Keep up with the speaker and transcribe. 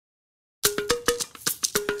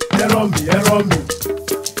Hi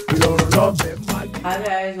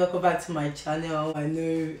guys, welcome back to my channel. I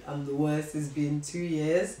know I'm the worst. It's been 2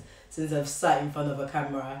 years since I've sat in front of a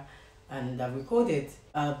camera and I've recorded.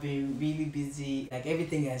 I've been really busy. Like,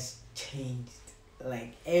 everything has changed.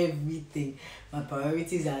 Like, everything. My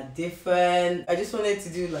priorities are different. I just wanted to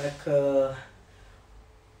do like a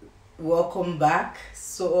welcome back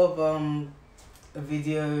sort of a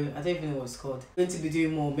video. I don't even know what it's called. I'm going to be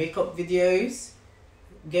doing more makeup videos.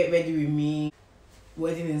 Get ready with me.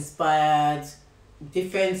 Wedding inspired,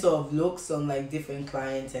 different sort of looks on like different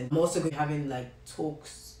clients, and I'm also going to be having like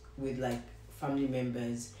talks with like family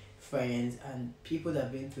members, friends, and people that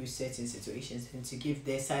have been through certain situations, and to give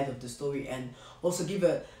their side of the story and also give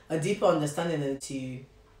a deeper understanding into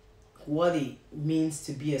what it means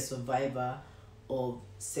to be a survivor of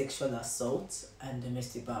sexual assault and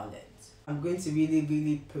domestic violence. I'm going to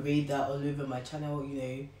really parade that all over my channel, you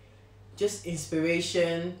know, just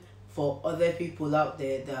inspiration for other people out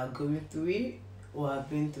there that are going through it or have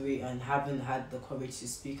been through it and haven't had the courage to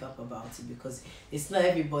speak up about it, because it's not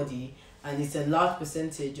everybody, and it's a large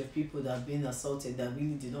percentage of people that have been assaulted that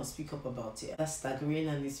really do not speak up about it. That's staggering,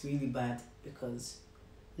 and it's really bad because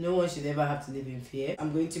no one should ever have to live in fear.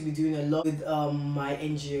 I'm going to be doing a lot with my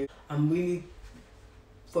NGO. I'm really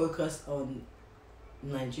focused on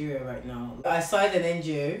Nigeria right now. I started an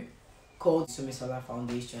NGO called Sumisola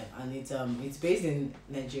Foundation, and it's based in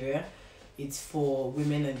Nigeria. It's for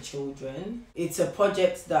women and children. It's a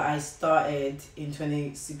project that I started in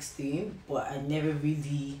 2016, but I never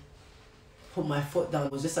really put my foot down.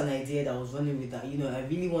 It was just an idea that I was running with, that, you know, I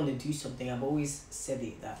really want to do something. I've always said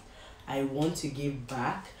it, that I want to give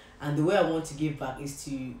back, and the way I want to give back is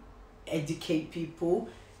to educate people,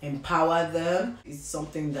 empower them. It's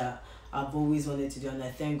something that I've always wanted to do, and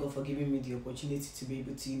I thank God for giving me the opportunity to be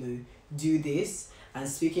able to, you know, do this. And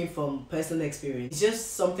speaking from personal experience, it's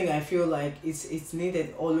just something I feel like it's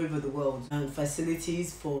needed all over the world, and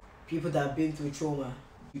facilities for people that have been through trauma,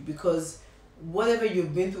 because whatever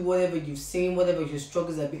you've been through, whatever you've seen, whatever your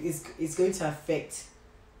struggles have been, it's going to affect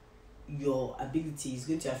your ability. It's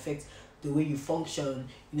going to affect the way you function.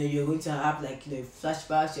 You know, you're going to have like, you know,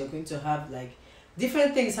 flashbacks. You're going to have like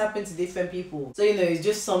different things happen to different people. So, you know, it's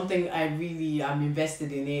just something I really am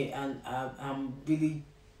invested in it, and I'm really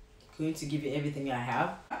going to give it everything I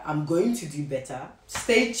have. I'm going to do better.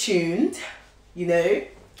 Stay tuned. You know,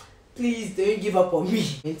 please don't give up on me.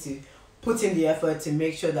 I'm going to put in the effort to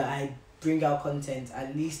make sure that I bring out content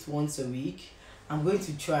at least once a week. I'm going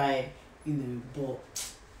to try, you know,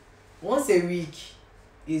 but once a week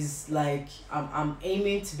is like, I'm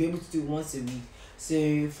aiming to be able to do once a week.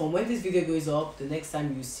 So from when this video goes up, the next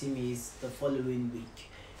time you see me is the following week.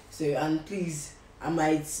 So, and please, I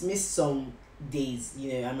might miss some days,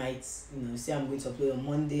 you know. I might, you know, say I'm going to upload on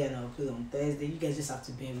Monday and I'll upload on Thursday. You guys just have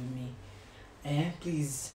to bear with me, please.